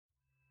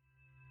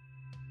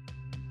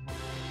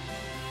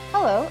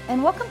Hello,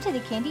 and welcome to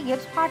the Candy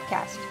Gibbs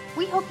podcast.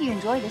 We hope you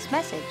enjoy this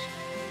message.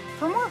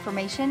 For more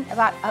information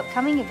about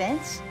upcoming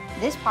events,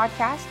 this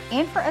podcast,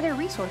 and for other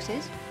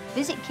resources,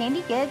 visit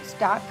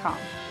candygibbs.com.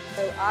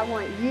 So I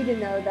want you to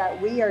know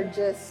that we are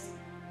just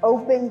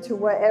open to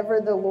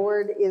whatever the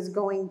Lord is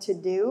going to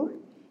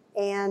do.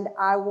 And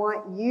I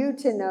want you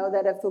to know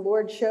that if the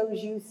Lord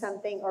shows you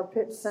something or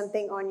puts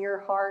something on your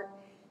heart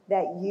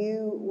that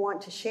you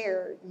want to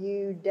share,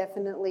 you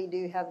definitely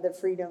do have the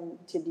freedom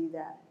to do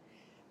that.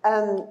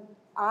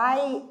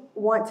 I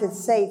want to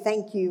say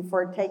thank you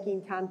for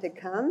taking time to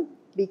come,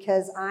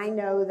 because I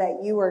know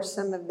that you are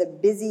some of the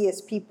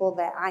busiest people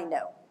that I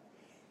know,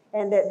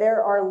 and that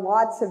there are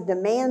lots of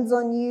demands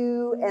on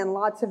you and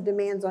lots of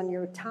demands on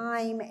your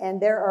time,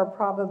 and there are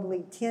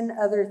probably 10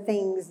 other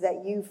things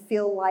that you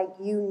feel like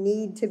you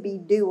need to be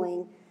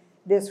doing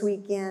this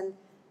weekend,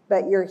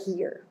 but you're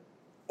here.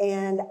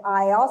 And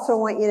I also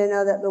want you to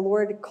know that the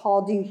Lord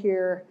called you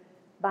here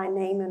by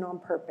name and on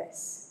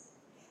purpose.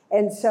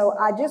 And so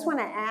I just want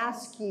to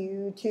ask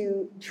you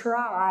to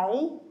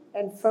try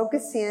and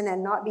focus in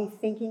and not be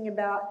thinking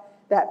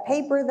about that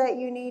paper that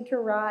you need to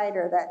write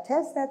or that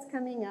test that's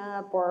coming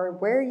up or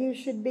where you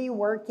should be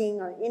working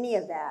or any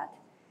of that.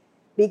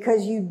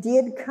 Because you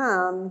did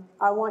come,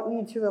 I want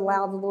you to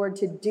allow the Lord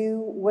to do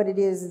what it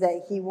is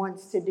that He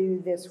wants to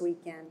do this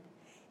weekend.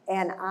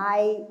 And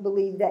I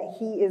believe that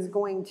He is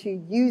going to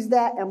use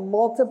that and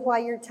multiply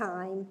your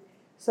time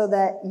so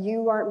that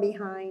you aren't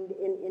behind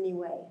in any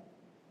way.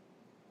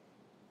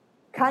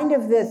 Kind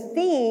of the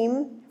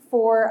theme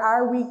for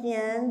our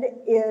weekend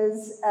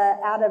is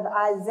out of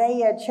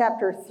Isaiah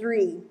chapter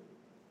 3.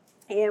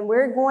 And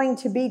we're going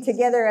to be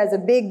together as a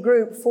big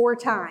group 4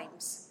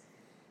 times,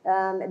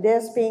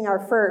 this being our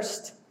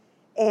first.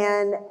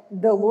 And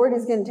the Lord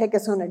is going to take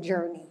us on a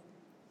journey.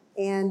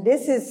 And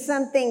this is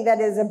something that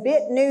is a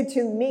bit new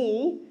to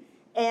me.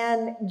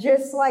 And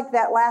just like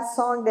that last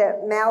song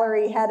that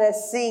Mallory had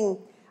us sing,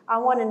 I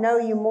want to know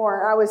you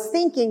more. I was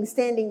thinking,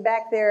 standing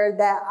back there,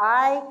 that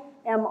I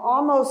am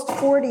almost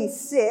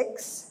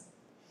 46,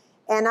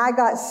 and I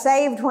got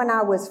saved when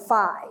I was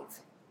 5.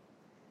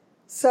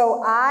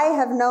 So I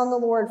have known the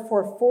Lord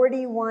for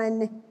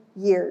 41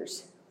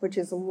 years, which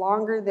is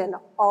longer than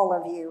all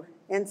of you,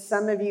 and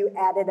some of you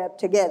added up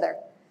together.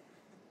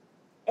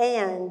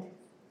 And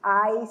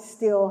I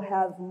still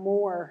have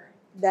more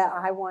that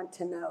I want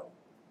to know.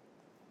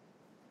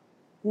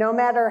 No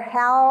matter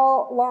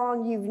how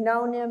long you've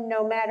known Him,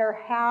 no matter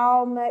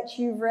how much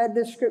you've read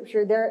the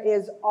Scripture, there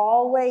is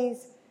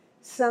always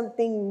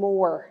something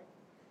more.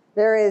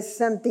 There is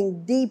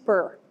something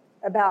deeper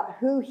about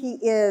who He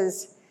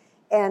is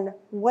and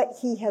what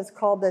He has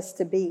called us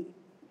to be.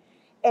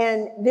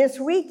 And this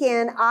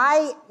weekend,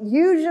 I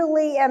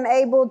usually am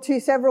able to,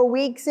 several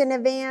weeks in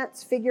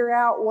advance, figure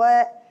out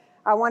what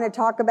I want to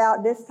talk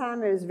about. This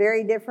time it was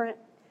very different.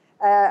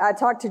 I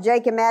talked to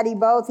Jake and Maddie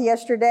both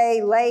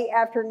yesterday, late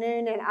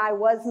afternoon, and I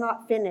was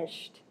not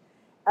finished.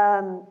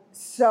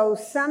 So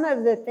some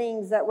of the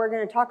things that we're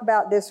going to talk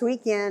about this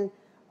weekend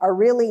are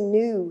really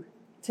new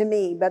to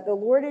me, but the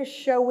Lord is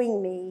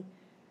showing me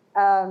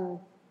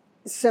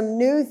some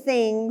new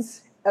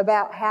things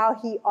about how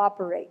He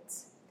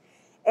operates,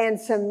 and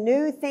some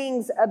new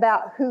things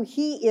about who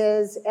He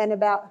is and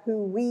about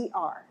who we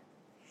are.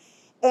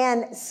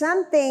 And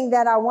something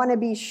that I want to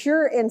be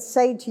sure and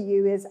say to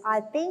you is,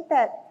 I think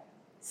that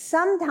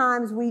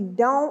sometimes we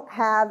don't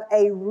have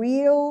a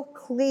real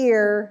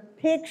clear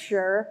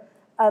picture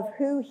of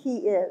who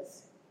He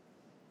is.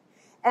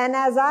 And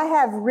as I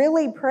have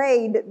really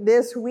prayed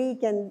this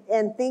week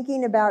and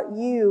thinking about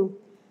you,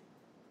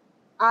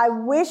 I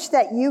wish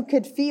that you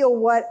could feel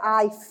what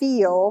I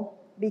feel,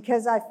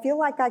 because I feel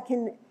like I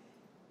can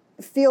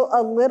feel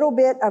a little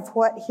bit of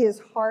what His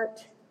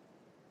heart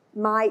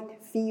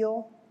might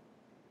feel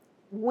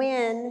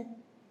when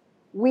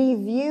we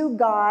view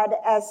God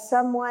as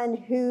someone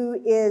who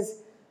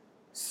is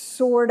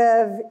sort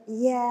of,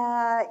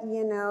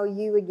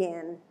 you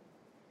again.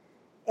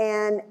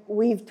 And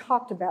we've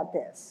talked about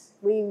this.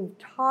 We've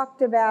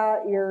talked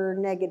about your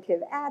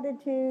negative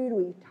attitude.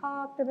 We've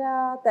talked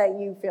about that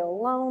you feel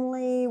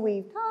lonely.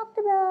 We've talked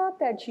about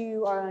that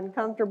you are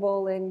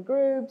uncomfortable in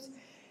groups.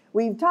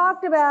 We've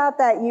talked about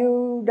that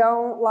you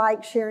don't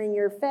like sharing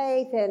your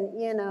faith. And,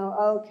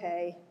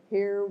 okay,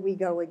 here we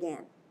go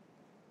again.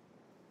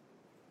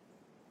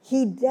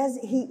 He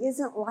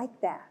isn't like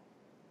that.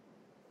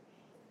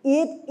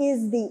 It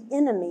is the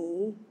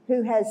enemy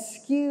who has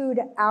skewed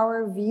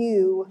our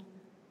view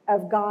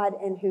of God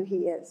and who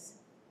He is.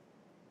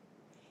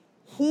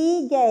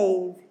 He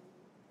gave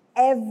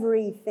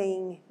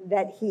everything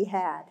that He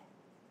had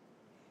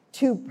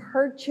to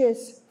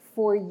purchase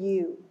for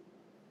you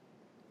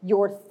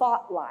your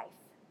thought life,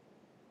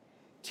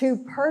 to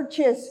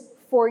purchase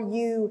for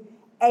you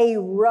a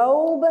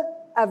robe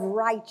of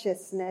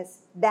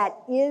righteousness that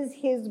is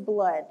His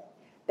blood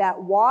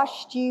that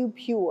washed you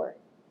pure.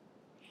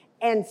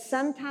 And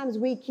sometimes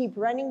we keep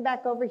running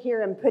back over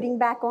here and putting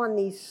back on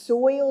these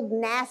soiled,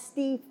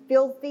 nasty,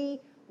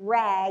 filthy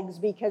rags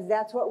because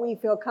that's what we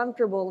feel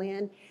comfortable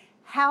in.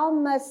 How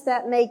must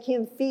that make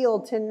him feel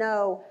to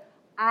know,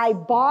 I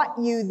bought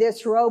you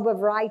this robe of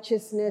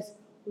righteousness.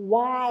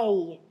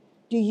 Why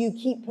do you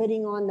keep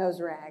putting on those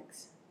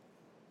rags?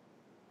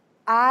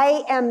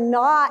 I am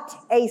not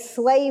a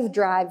slave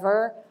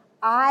driver.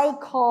 I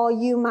call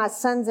you my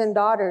sons and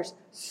daughters.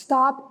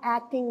 Stop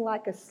acting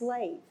like a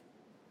slave.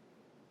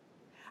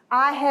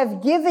 I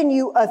have given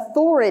you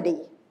authority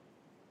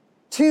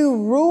to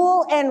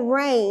rule and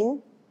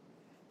reign,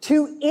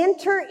 to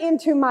enter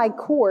into my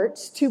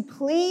courts, to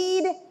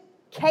plead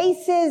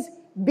cases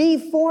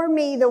before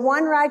me, the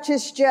one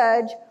righteous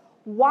judge.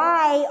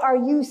 Why are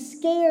you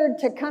scared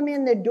to come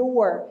in the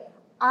door?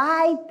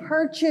 I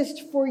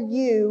purchased for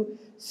you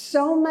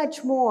so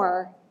much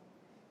more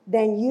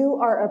than you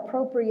are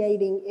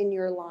appropriating in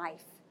your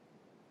life.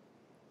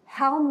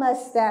 How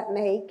must that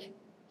make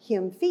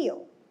him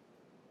feel?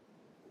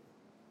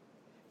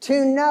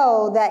 To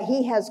know that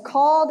he has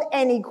called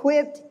and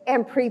equipped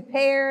and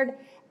prepared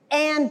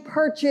and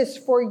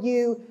purchased for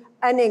you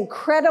an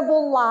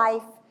incredible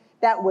life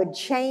that would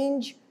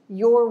change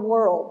your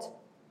world.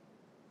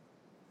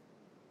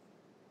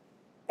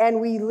 And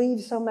we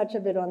leave so much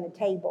of it on the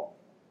table.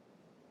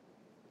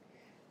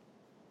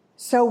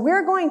 So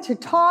we're going to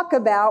talk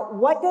about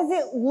what does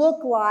it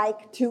look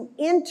like to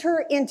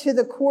enter into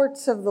the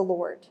courts of the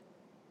Lord.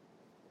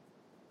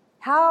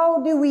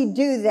 How do we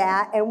do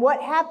that, and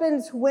what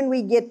happens when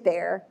we get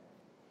there?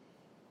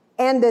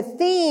 And the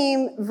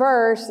theme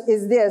verse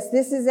is this.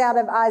 This is out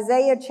of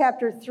Isaiah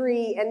chapter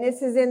 3, and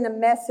this is in the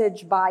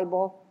Message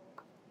Bible.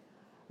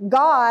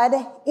 God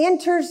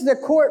enters the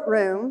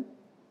courtroom.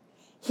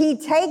 He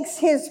takes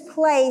his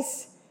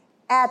place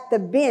at the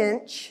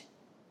bench.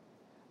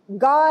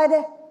 God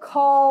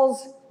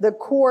calls the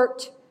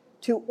court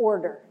to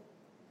order.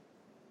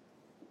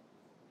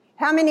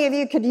 How many of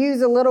you could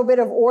use a little bit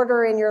of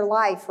order in your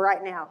life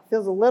right now?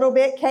 Feels a little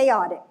bit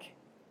chaotic.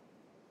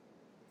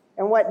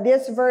 And what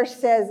this verse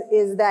says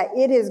is that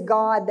it is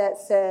God that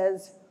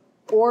says,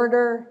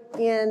 order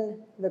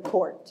in the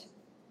court.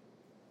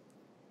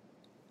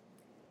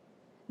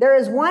 There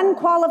is one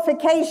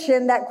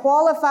qualification that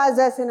qualifies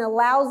us and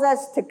allows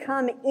us to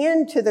come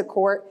into the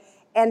court,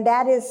 and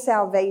that is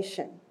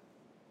salvation.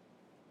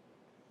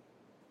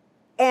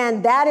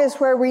 And that is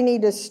where we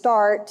need to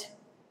start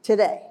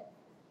today.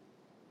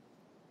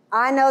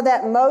 I know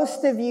that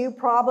most of you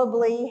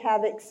probably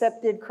have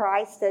accepted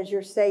Christ as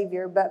your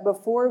Savior, but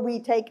before we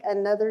take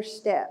another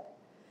step,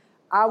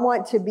 I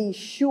want to be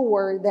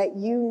sure that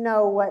you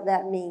know what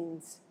that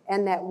means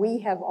and that we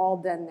have all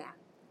done that.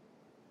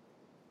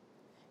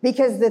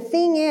 Because the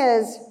thing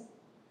is,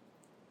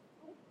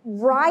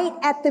 right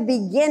at the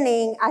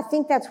beginning, I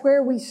think that's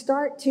where we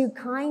start to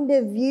kind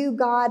of view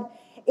God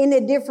in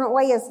a different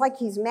way. It's like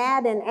he's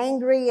mad and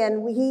angry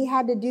and he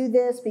had to do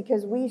this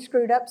because we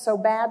screwed up so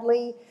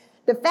badly.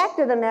 The fact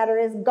of the matter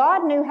is,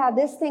 God knew how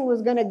this thing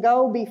was going to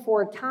go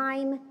before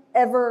time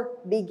ever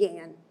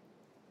began.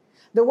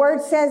 The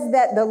word says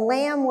that the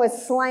lamb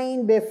was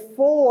slain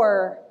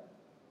before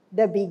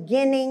the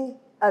beginning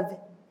of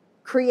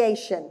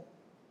creation,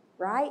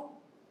 right?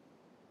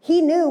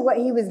 He knew what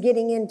he was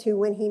getting into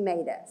when he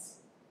made us.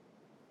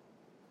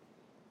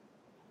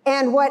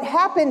 And what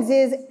happens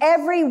is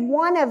every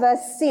one of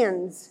us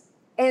sins.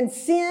 And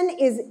sin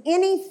is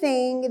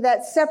anything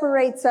that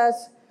separates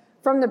us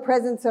from the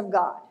presence of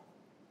God.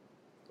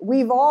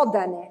 We've all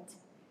done it.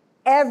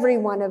 Every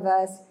one of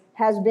us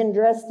has been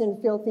dressed in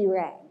filthy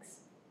rags.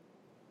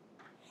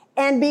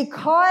 And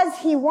because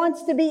he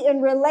wants to be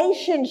in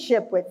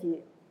relationship with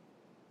you,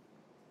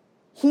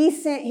 he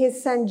sent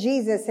his son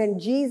Jesus, and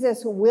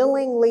Jesus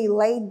willingly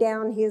laid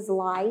down his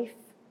life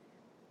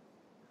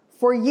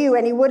for you,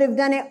 and he would have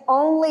done it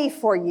only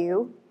for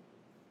you.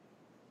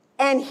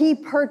 And he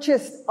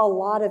purchased a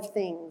lot of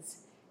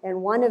things,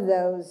 and one of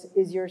those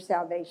is your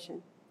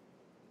salvation.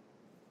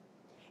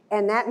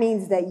 And that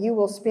means that you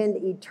will spend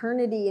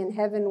eternity in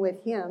heaven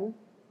with him.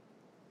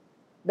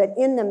 But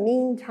in the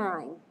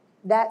meantime,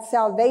 that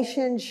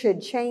salvation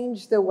should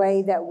change the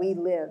way that we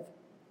live.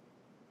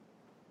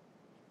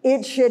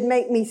 It should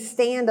make me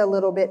stand a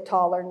little bit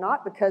taller,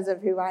 not because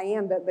of who I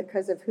am, but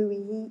because of who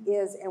he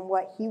is and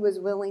what he was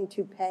willing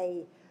to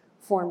pay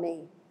for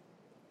me.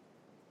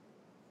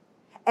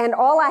 And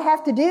all I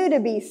have to do to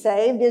be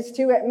saved is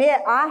to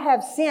admit I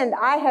have sinned.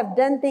 I have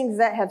done things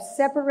that have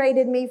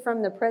separated me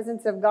from the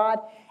presence of God.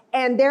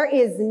 And there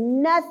is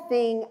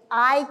nothing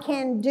I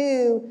can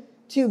do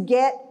to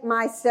get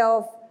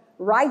myself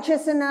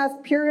righteous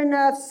enough, pure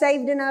enough,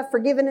 saved enough,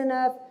 forgiven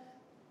enough,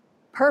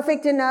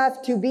 perfect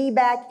enough to be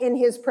back in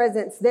his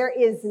presence. There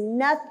is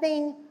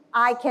nothing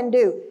I can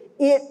do.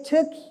 It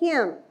took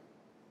him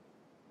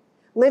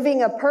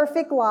living a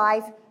perfect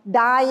life,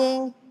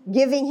 dying,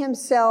 giving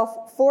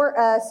himself for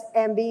us,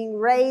 and being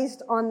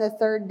raised on the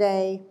third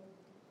day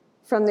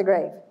from the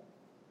grave.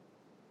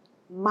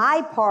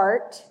 My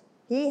part,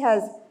 he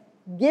has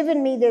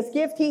given me this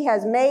gift. He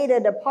has made a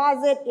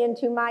deposit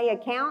into my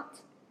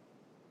account.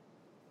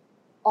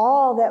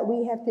 All that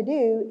we have to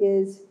do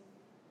is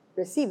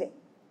receive it.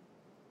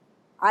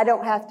 I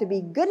don't have to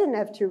be good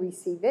enough to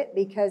receive it,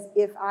 because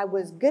if I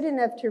was good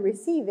enough to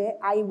receive it,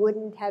 I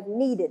wouldn't have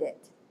needed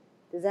it.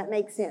 Does that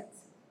make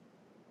sense?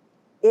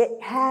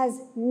 It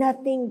has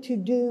nothing to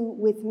do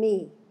with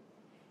me.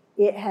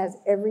 It has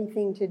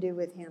everything to do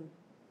with him.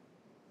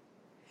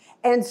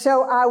 And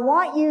so I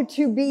want you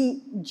to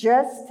be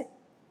just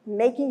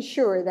making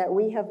sure that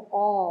we have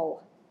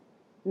all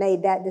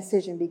made that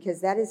decision,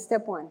 because that is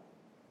step one.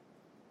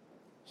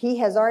 He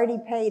has already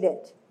paid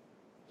it.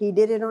 He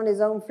did it on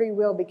his own free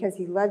will because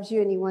he loves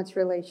you and he wants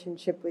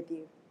relationship with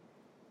you.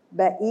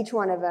 But each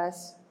one of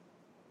us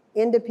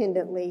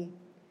independently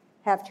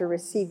have to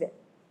receive it.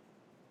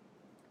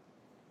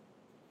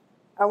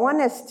 I want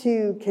us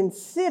to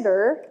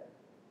consider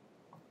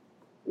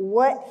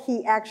what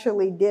he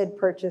actually did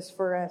purchase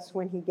for us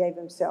when he gave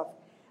himself.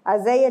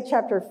 Isaiah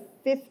chapter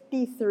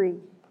 53.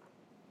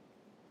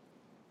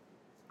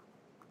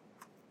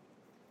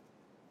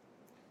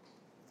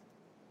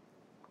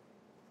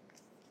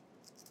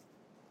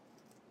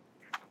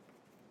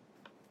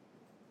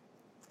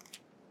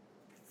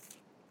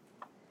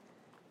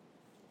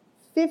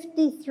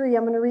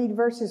 I'm going to read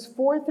verses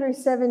 4 through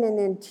 7 and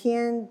then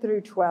 10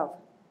 through 12.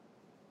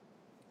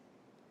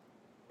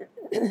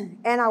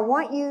 And I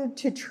want you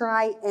to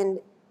try and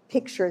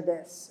picture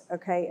this,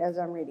 okay, as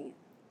I'm reading it.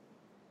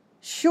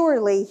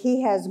 Surely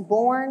he has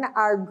borne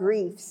our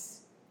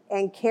griefs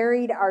and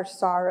carried our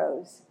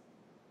sorrows.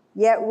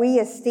 Yet we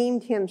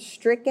esteemed him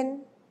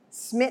stricken,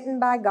 smitten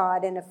by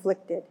God, and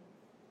afflicted.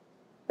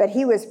 But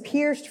he was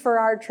pierced for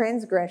our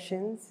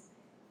transgressions.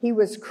 He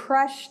was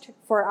crushed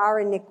for our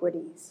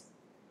iniquities.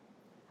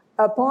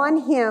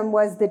 Upon him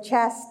was the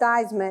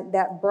chastisement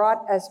that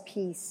brought us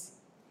peace,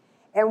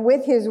 and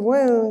with his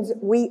wounds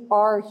we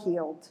are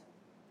healed.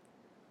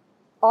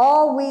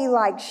 All we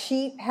like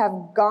sheep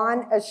have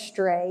gone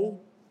astray.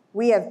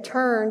 We have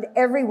turned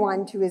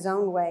everyone to his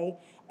own way,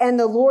 and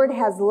the Lord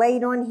has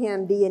laid on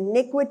him the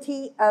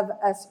iniquity of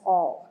us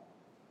all.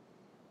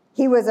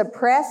 He was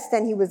oppressed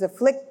and he was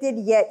afflicted,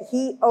 yet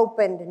he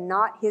opened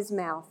not his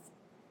mouth.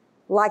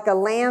 Like a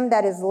lamb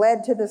that is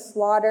led to the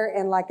slaughter,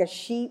 and like a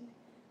sheep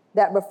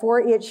that before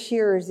its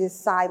shearers is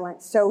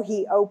silent, so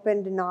he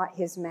opened not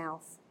his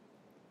mouth.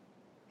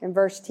 In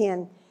verse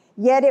 10,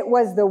 yet it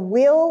was the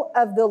will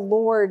of the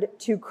Lord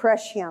to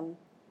crush him.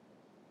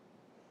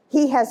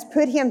 He has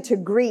put him to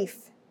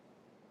grief.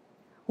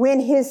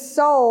 When his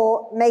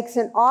soul makes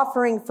an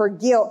offering for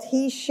guilt,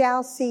 he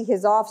shall see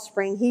his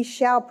offspring. He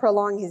shall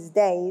prolong his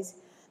days.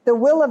 The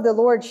will of the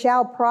Lord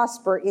shall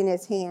prosper in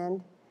his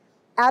hand.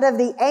 Out of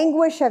the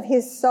anguish of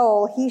his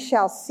soul, he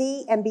shall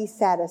see and be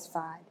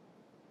satisfied.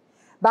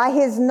 By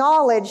his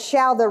knowledge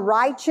shall the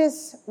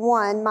righteous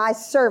one, my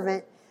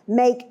servant,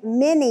 make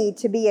many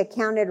to be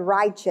accounted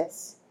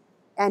righteous,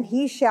 and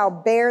he shall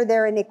bear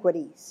their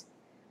iniquities.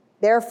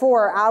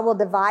 Therefore I will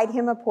divide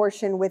him a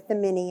portion with the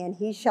many, and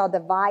he shall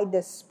divide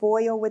the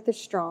spoil with the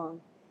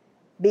strong,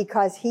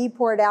 because he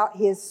poured out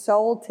his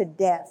soul to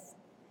death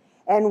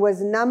and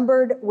was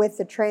numbered with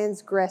the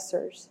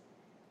transgressors.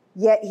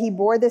 Yet he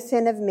bore the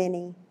sin of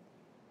many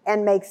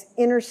and makes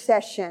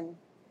intercession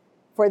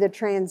for the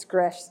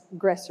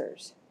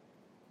transgressors.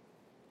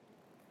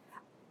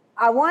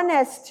 I want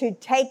us to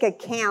take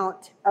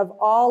account of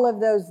all of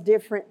those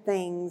different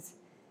things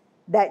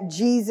that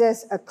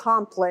Jesus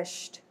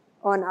accomplished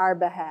on our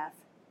behalf.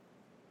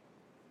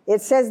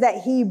 It says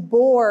that he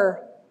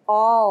bore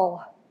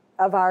all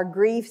of our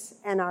griefs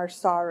and our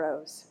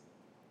sorrows.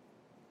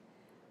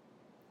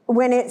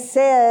 When it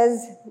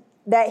says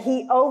that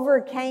he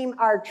overcame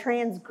our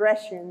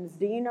transgressions,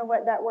 do you know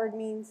what that word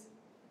means?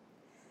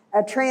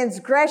 A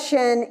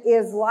transgression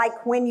is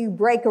like when you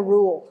break a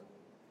rule,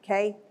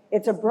 okay?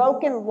 It's a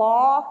broken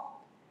law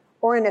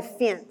or an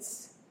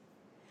offense.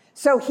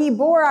 So he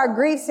bore our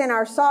griefs and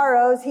our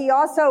sorrows. He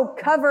also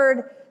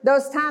covered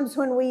those times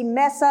when we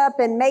mess up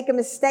and make a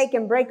mistake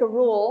and break a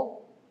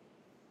rule.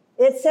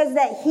 It says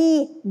that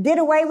he did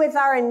away with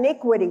our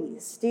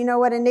iniquities. Do you know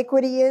what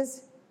iniquity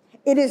is?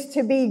 It is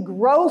to be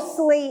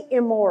grossly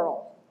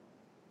immoral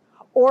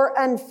or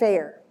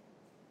unfair.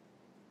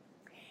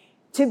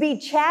 To be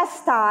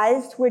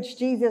chastised, which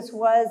Jesus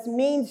was,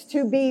 means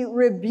to be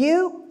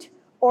rebuked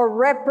or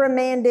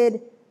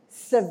reprimanded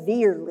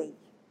severely.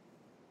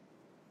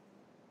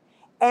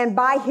 And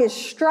by his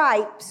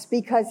stripes,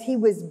 because he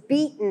was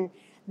beaten,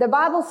 the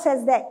Bible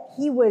says that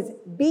he was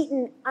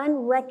beaten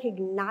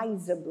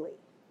unrecognizably.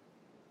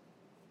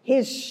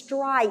 His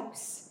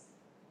stripes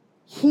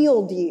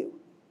healed you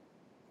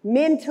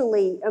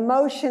mentally,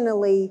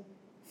 emotionally,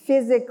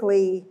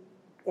 physically,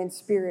 and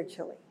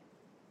spiritually.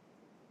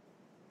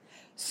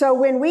 So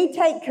when we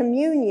take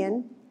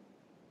communion,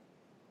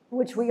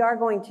 which we are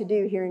going to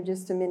do here in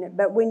just a minute,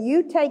 but when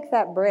you take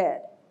that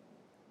bread,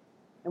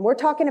 and we're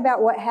talking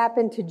about what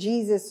happened to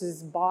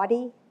Jesus'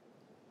 body,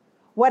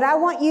 what I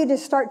want you to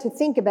start to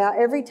think about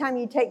every time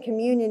you take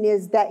communion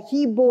is that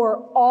he bore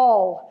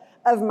all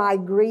of my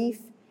grief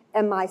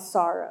and my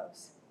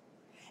sorrows.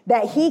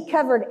 That he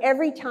covered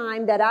every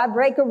time that I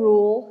break a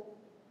rule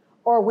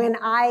or when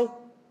I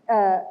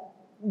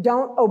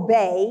don't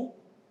obey.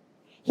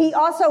 He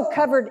also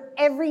covered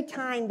every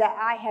time that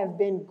I have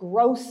been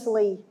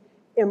grossly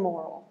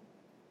immoral.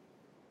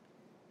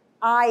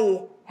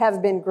 I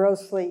have been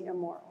grossly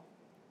immoral.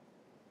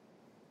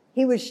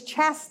 He was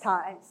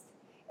chastised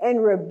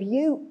and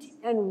rebuked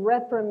and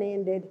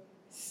reprimanded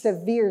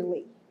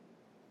severely.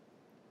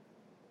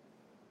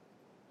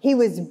 He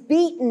was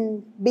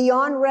beaten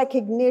beyond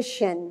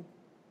recognition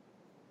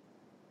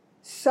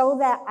so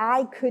that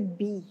I could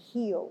be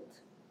healed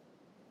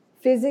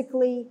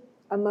physically,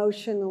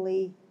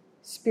 emotionally,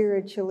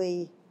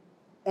 spiritually,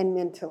 and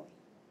mentally.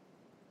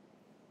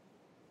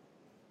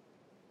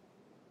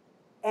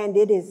 And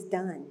it is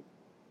done.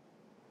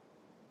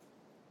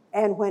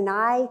 And when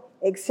I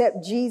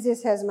accept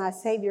Jesus as my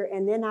Savior,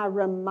 and then I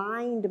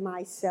remind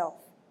myself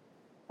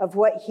of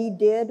what He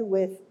did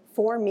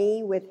for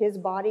me with His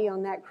body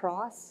on that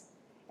cross,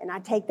 and I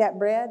take that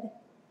bread,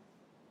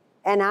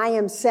 and I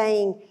am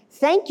saying,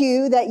 thank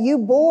you that you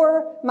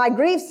bore my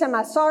griefs and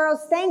my sorrows.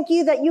 Thank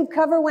you that you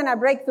cover when I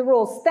break the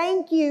rules.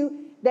 Thank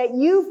you that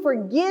you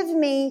forgive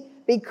me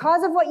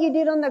because of what you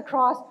did on the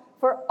cross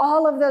for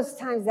all of those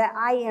times that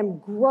I am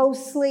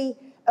grossly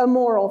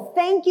immoral.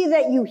 Thank you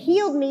that you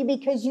healed me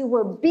because you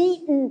were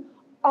beaten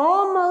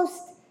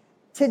almost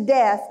to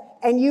death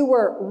and you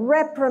were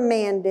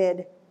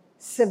reprimanded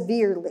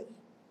severely.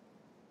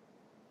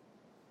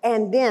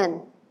 And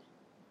then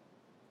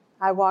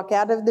I walk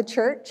out of the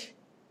church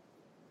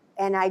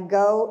and I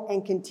go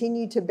and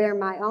continue to bear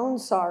my own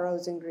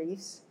sorrows and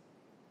griefs,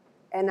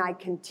 and I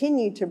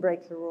continue to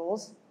break the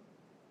rules,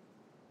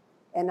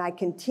 and I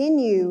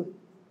continue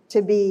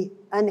to be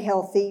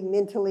unhealthy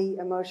mentally,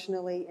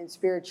 emotionally, and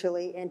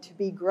spiritually, and to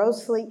be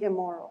grossly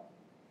immoral,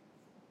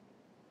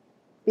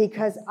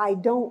 because I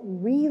don't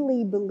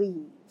really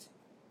believe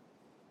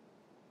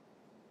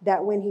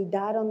that when He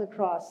died on the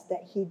cross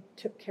that He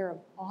took care of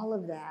all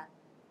of that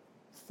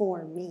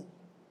for me.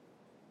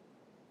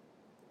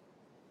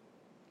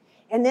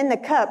 And then the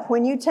cup,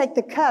 when you take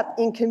the cup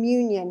in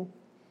communion,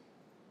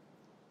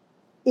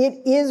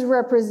 it is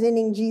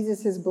representing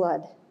Jesus'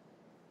 blood,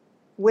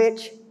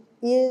 which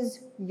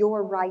is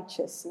your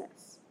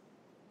righteousness.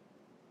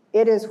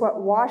 It is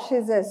what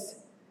washes us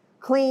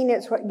clean.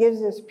 It's what gives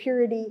us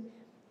purity.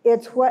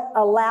 It's what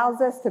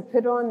allows us to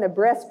put on the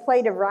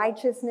breastplate of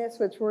righteousness,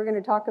 which we're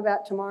going to talk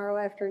about tomorrow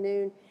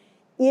afternoon.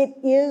 It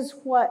is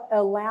what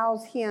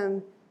allows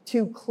Him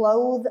to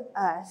clothe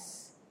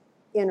us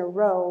in a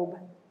robe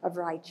of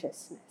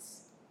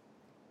righteousness.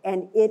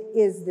 And it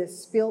is the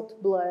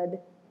spilt blood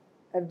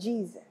of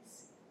Jesus.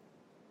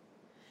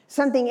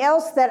 Something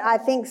else that I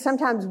think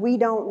sometimes we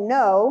don't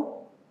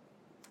know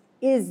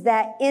is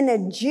that in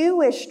a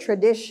Jewish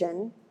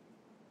tradition,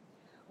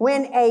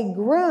 when a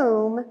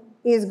groom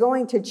is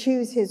going to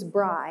choose his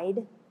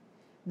bride,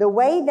 the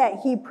way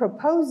that he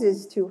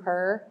proposes to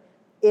her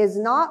is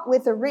not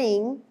with a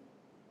ring,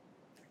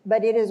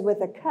 but it is with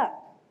a cup.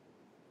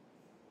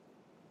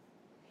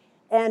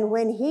 And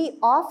when he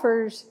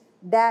offers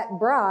that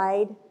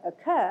bride a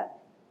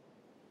cup,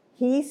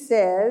 he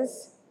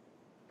says,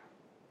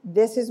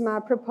 this is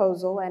my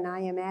proposal, and I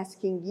am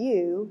asking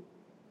you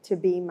to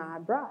be my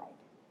bride.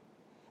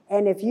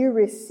 And if you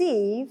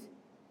receive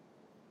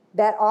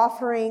that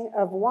offering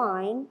of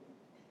wine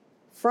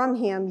from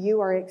him, you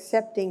are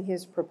accepting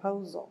his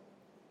proposal.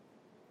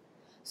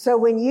 So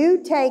when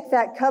you take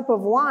that cup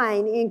of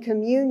wine in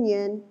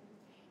communion,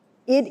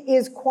 it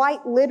is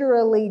quite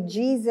literally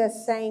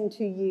Jesus saying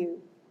to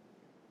you,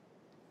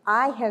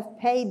 I have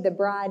paid the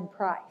bride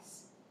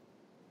price.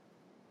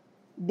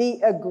 The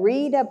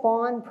agreed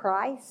upon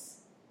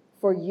price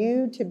for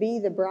you to be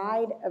the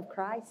bride of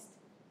Christ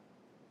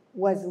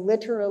was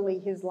literally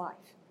his life.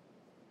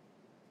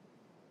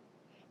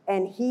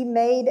 And he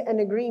made an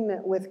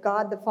agreement with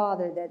God the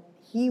Father that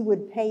he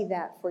would pay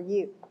that for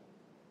you.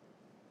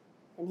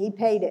 And he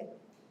paid it.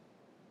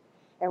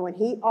 And when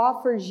he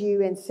offers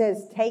you and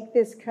says, take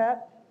this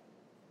cup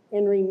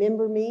and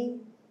remember me,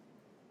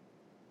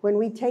 when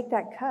we take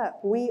that cup,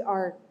 we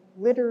are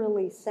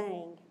literally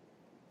saying,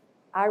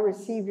 I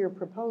receive your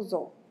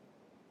proposal.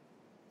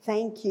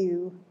 Thank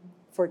you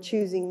for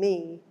choosing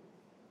me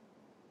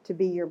to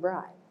be your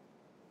bride.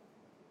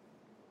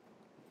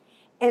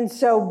 And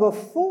so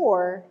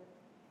before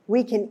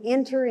we can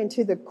enter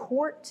into the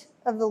court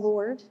of the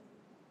Lord,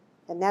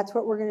 and that's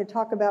what we're going to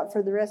talk about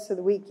for the rest of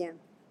the weekend,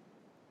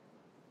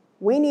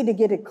 we need to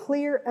get a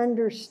clear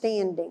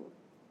understanding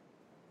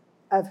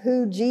of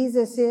who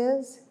Jesus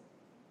is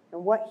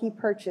and what he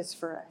purchased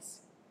for us.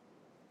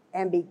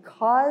 And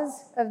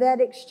because of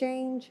that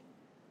exchange,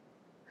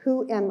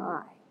 who am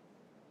I?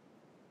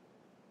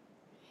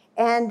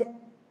 And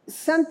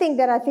something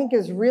that I think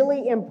is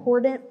really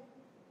important,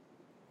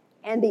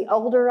 and the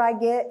older I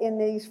get in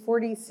these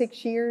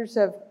 46 years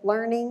of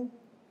learning,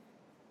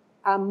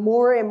 I'm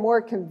more and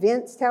more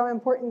convinced how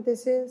important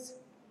this is.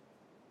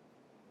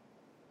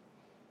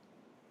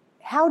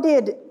 How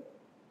did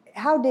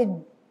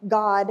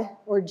God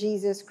or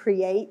Jesus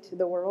create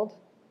the world?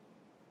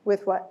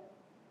 With what?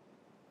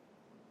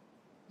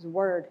 His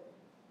word.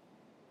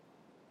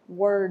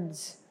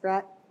 Words,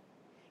 right?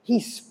 He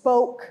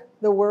spoke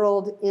the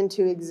world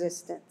into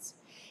existence.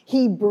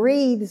 He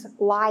breathes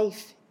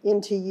life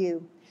into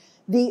you.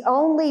 The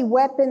only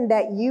weapon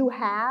that you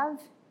have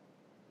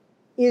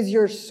is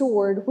your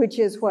sword, which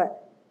is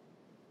what?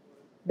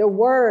 The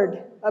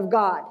Word of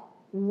God.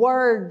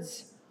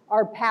 Words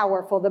are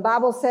powerful. The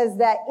Bible says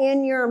that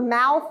in your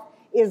mouth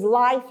is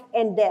life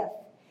and death.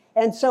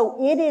 And so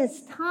it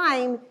is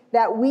time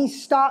that we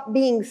stop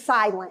being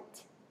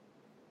silent.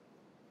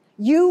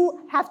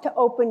 You have to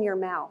open your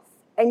mouth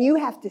and you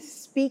have to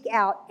speak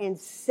out and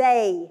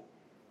say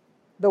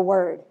the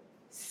word.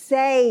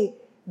 Say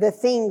the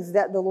things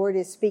that the Lord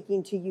is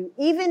speaking to you,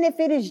 even if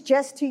it is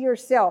just to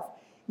yourself.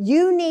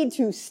 You need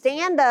to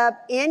stand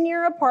up in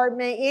your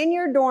apartment, in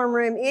your dorm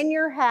room, in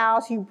your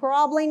house. You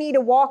probably need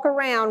to walk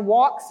around,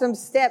 walk some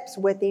steps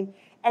with him,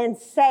 and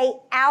say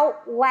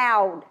out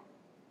loud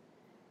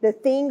the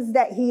things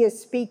that he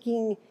is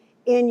speaking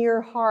in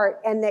your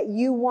heart and that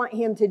you want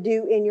him to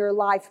do in your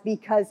life,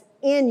 because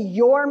in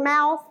your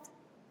mouth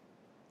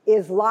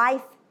is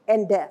life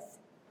and death.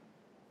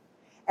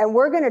 And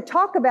we're going to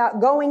talk about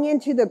going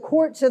into the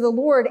courts of the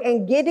Lord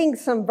and getting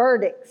some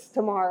verdicts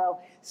tomorrow,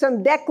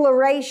 some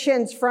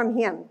declarations from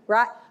him,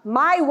 right?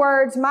 My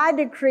words, my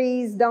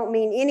decrees don't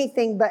mean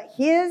anything, but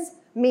his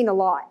mean a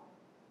lot.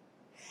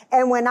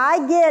 And when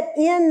I get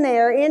in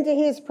there into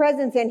his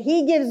presence and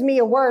he gives me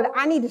a word,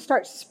 I need to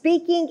start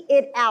speaking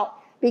it out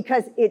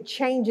because it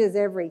changes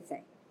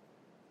everything.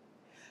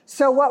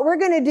 So what we're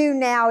going to do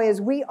now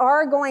is we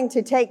are going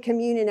to take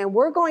communion, and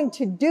we're going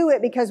to do it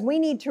because we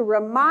need to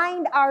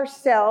remind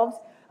ourselves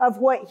of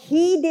what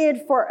he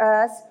did for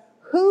us,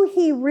 who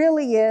he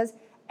really is,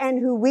 and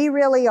who we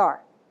really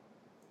are.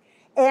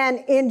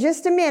 And in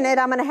just a minute,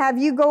 I'm going to have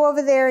you go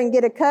over there and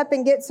get a cup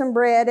and get some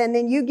bread, and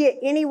then you get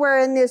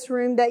anywhere in this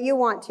room that you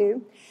want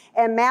to.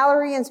 And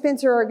Mallory and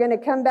Spencer are going to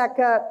come back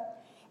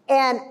up,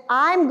 and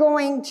I'm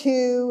going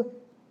to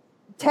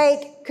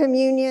take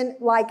communion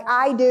like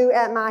I do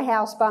at my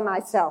house by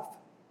myself.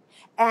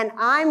 And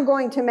I'm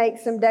going to make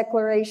some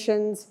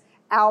declarations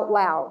out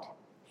loud.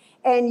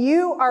 And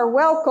you are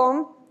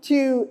welcome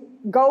to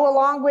go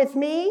along with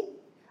me.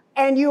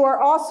 And you are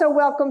also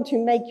welcome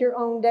to make your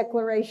own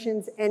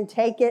declarations and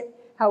take it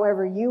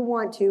however you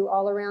want to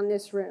all around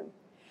this room.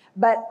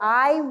 But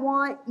I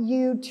want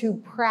you to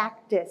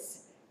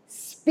practice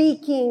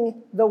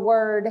speaking the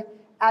word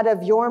out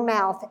of your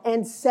mouth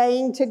and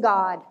saying to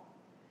God,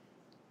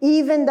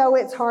 even though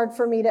it's hard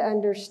for me to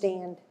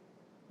understand,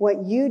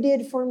 what you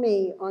did for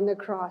me on the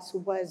cross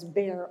was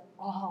bear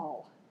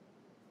all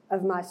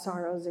of my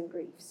sorrows and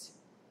griefs.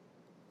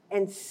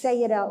 And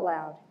say it out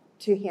loud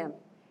to him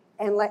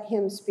and let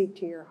him speak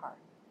to your heart.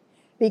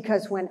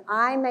 Because when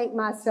I make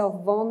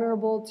myself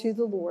vulnerable to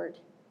the Lord,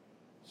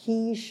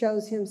 he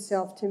shows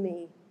himself to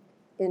me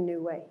in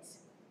new ways.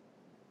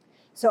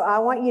 So I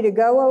want you to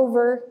go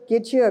over,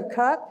 get you a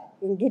cup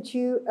and get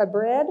you a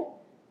bread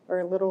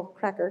or a little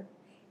cracker,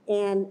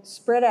 and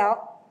spread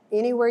out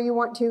anywhere you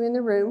want to in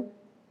the room.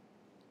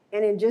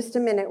 And in just a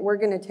minute, we're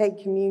going to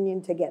take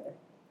communion together.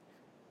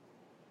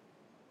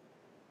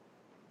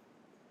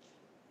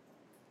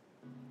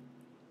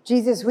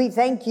 Jesus, we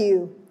thank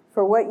you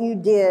for what you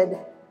did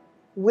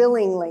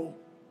willingly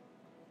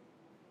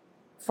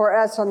for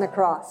us on the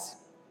cross.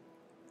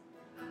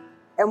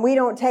 And we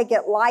don't take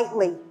it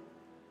lightly.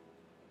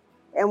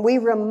 And we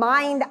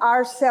remind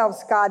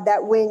ourselves, God,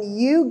 that when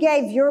you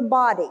gave your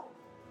body,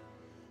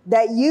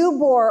 that you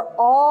bore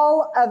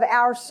all of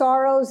our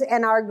sorrows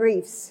and our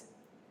griefs.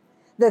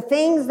 The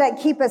things that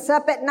keep us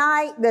up at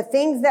night, the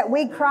things that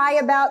we cry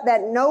about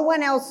that no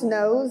one else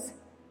knows,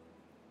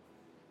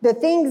 the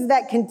things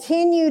that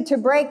continue to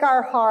break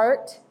our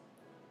heart,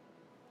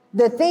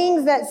 the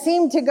things that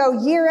seem to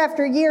go year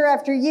after year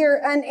after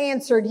year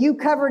unanswered. You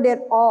covered it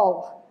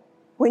all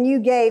when you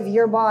gave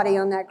your body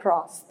on that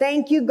cross.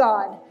 Thank you,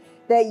 God,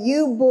 that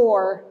you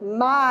bore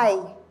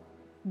my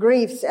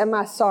griefs and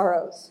my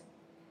sorrows.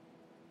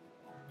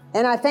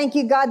 And I thank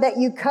you, God, that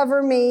you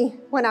cover me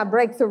when I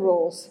break the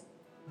rules.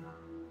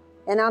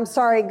 And I'm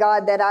sorry,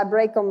 God, that I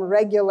break them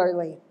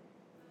regularly.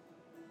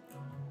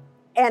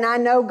 And I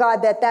know, God,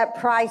 that that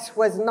price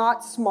was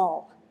not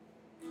small.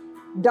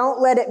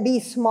 Don't let it be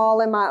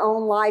small in my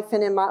own life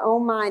and in my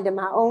own mind and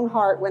my own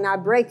heart when I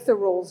break the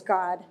rules,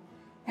 God.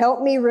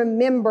 Help me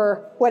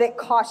remember what it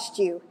cost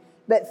you.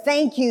 But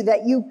thank you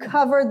that you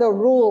cover the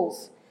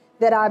rules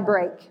that I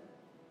break.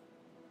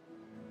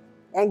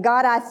 And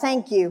God, I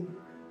thank you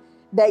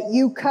that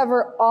you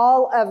cover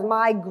all of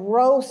my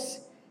gross,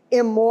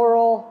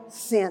 immoral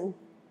sin.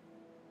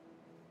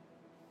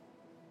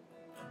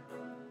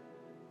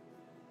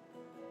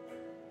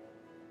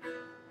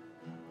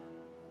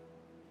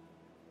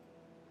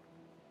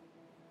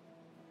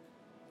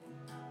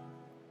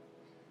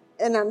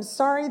 And I'm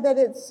sorry that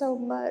it's so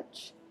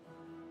much.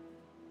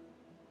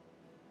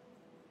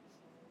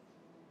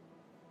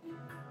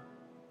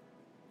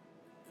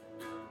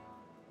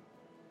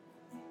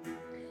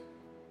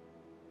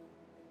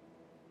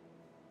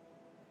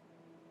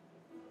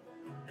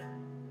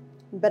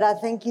 But I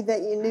thank you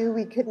that you knew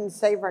we couldn't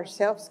save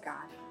ourselves, God.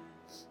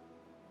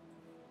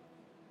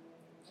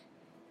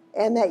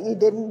 and that you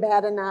didn't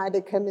bat an eye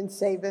to come and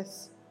save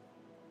us.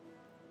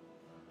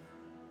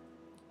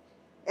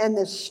 And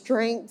the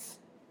strength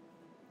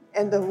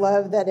and the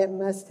love that it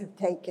must have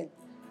taken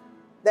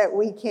that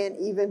we can't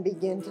even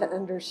begin to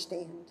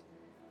understand.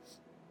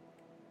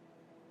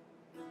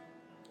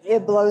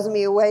 It blows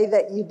me away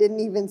that you didn't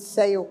even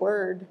say a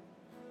word.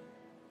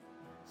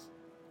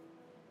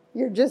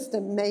 You're just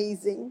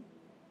amazing.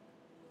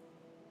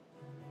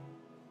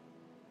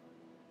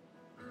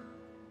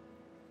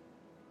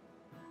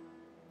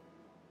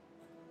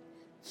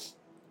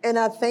 And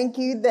I thank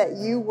you that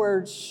you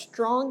were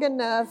strong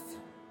enough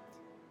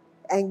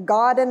and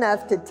God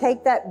enough to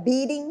take that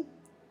beating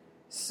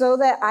so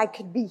that I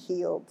could be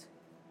healed.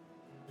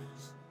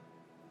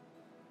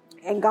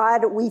 And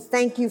God, we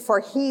thank you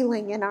for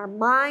healing in our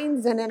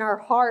minds and in our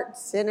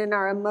hearts and in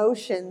our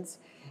emotions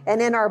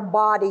and in our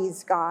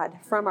bodies, God,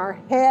 from our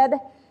head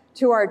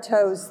to our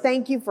toes.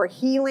 Thank you for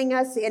healing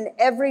us in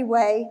every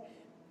way,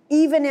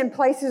 even in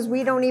places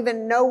we don't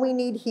even know we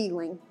need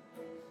healing.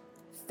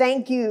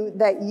 Thank you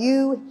that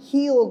you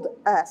healed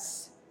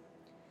us.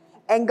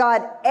 And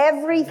God,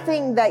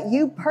 everything that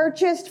you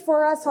purchased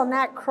for us on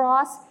that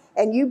cross,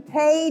 and you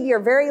paid your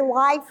very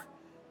life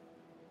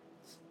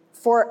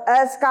for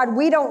us, God,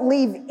 we don't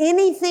leave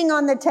anything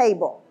on the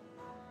table.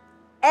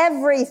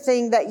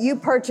 Everything that you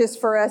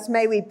purchased for us,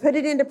 may we put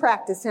it into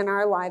practice in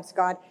our lives,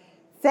 God.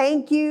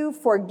 Thank you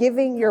for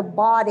giving your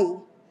body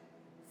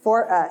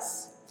for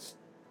us.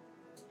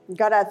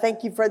 God, I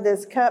thank you for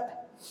this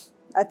cup.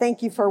 I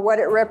thank you for what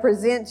it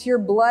represents, your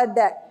blood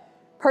that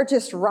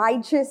purchased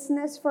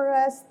righteousness for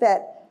us,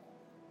 that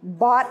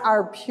bought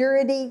our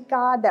purity,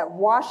 God, that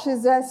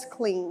washes us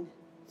clean.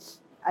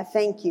 I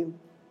thank you.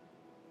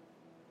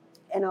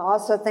 And I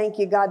also thank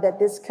you, God, that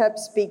this cup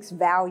speaks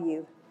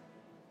value.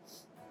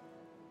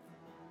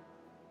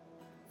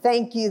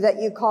 Thank you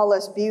that you call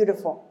us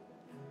beautiful.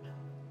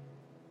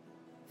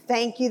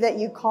 Thank you that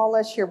you call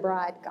us your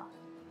bride, God.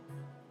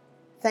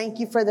 Thank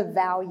you for the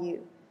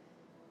value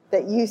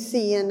that you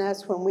see in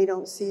us when we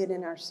don't see it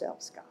in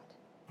ourselves, God.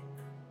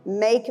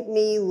 Make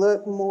me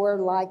look more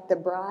like the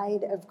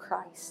bride of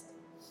Christ.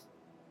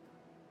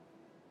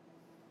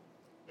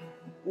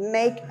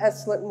 Make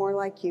us look more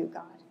like you,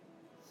 God.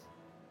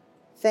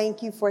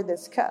 Thank you for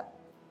this cup.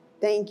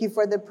 Thank you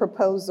for the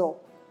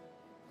proposal.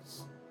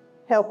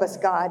 Help us,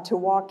 God, to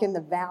walk in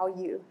the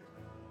value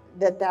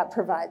that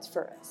provides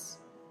for us.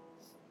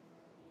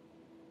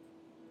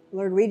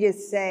 Lord, we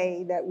just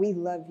say that we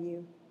love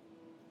you.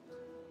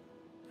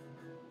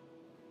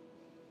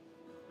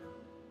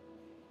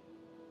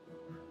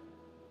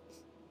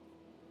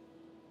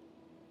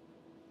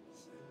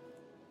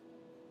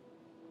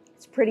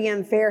 Pretty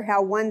unfair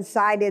how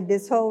one-sided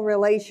this whole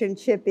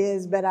relationship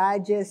is, but I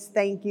just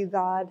thank you,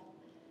 God,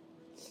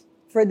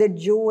 for the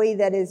joy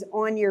that is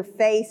on your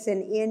face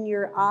and in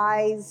your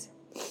eyes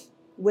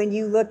when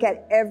you look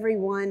at every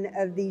one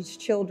of these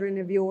children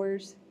of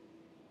yours.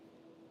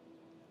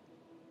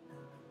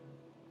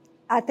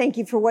 I thank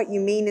you for what you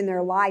mean in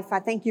their life.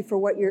 I thank you for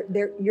what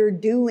you're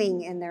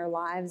doing in their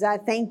lives. I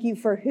thank you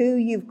for who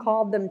you've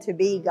called them to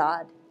be,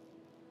 God.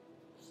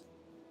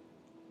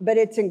 But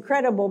it's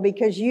incredible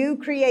because you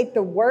create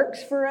the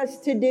works for us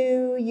to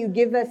do. You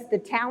give us the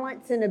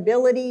talents and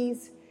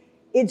abilities.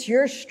 It's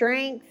your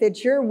strength.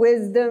 It's your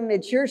wisdom.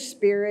 It's your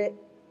spirit.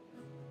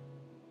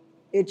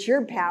 It's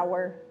your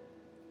power.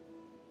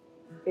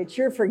 It's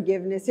your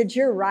forgiveness. It's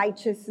your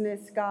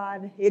righteousness,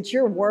 God. It's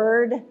your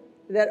word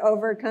that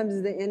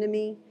overcomes the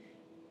enemy.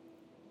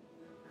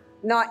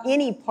 Not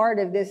any part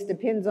of this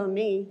depends on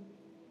me.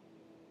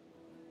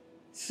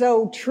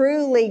 So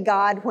truly,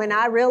 God, when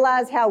I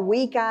realize how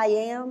weak I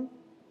am,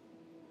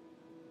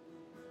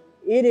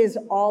 it is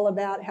all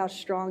about how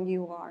strong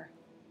you are.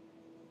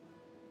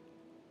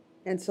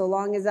 And so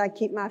long as I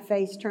keep my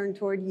face turned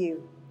toward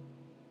you,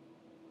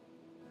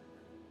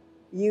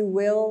 you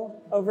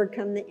will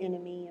overcome the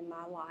enemy in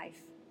my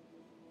life.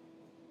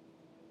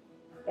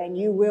 And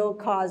you will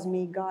cause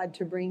me, God,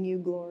 to bring you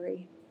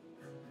glory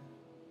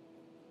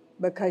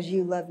because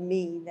you love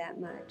me that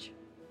much.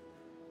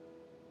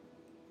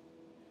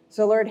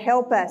 So, Lord,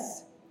 help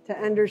us to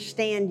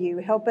understand you.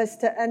 Help us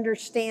to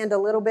understand a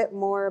little bit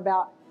more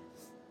about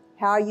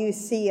how you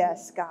see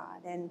us,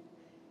 God,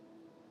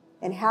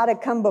 and how to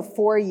come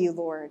before you,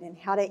 Lord, and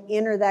how to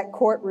enter that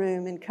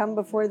courtroom and come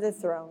before the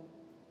throne.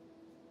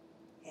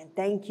 And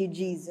thank you,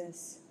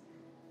 Jesus,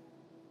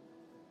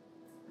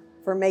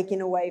 for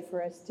making a way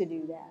for us to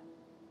do that.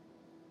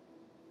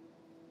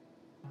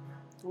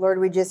 Lord,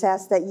 we just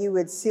ask that you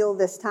would seal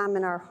this time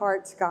in our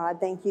hearts,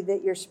 God. Thank you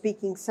that you're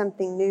speaking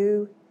something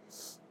new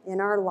in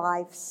our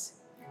lives.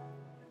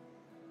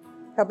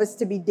 Help us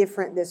to be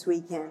different this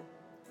weekend.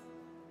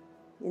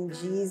 In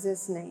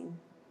Jesus' name,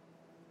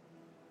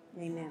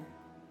 amen.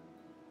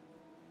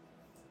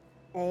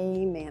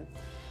 Amen.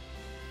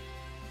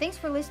 Thanks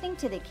for listening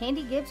to the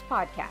Candy Gibbs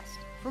podcast.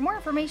 For more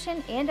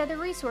information and other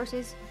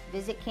resources,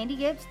 visit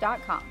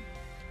candygibbs.com.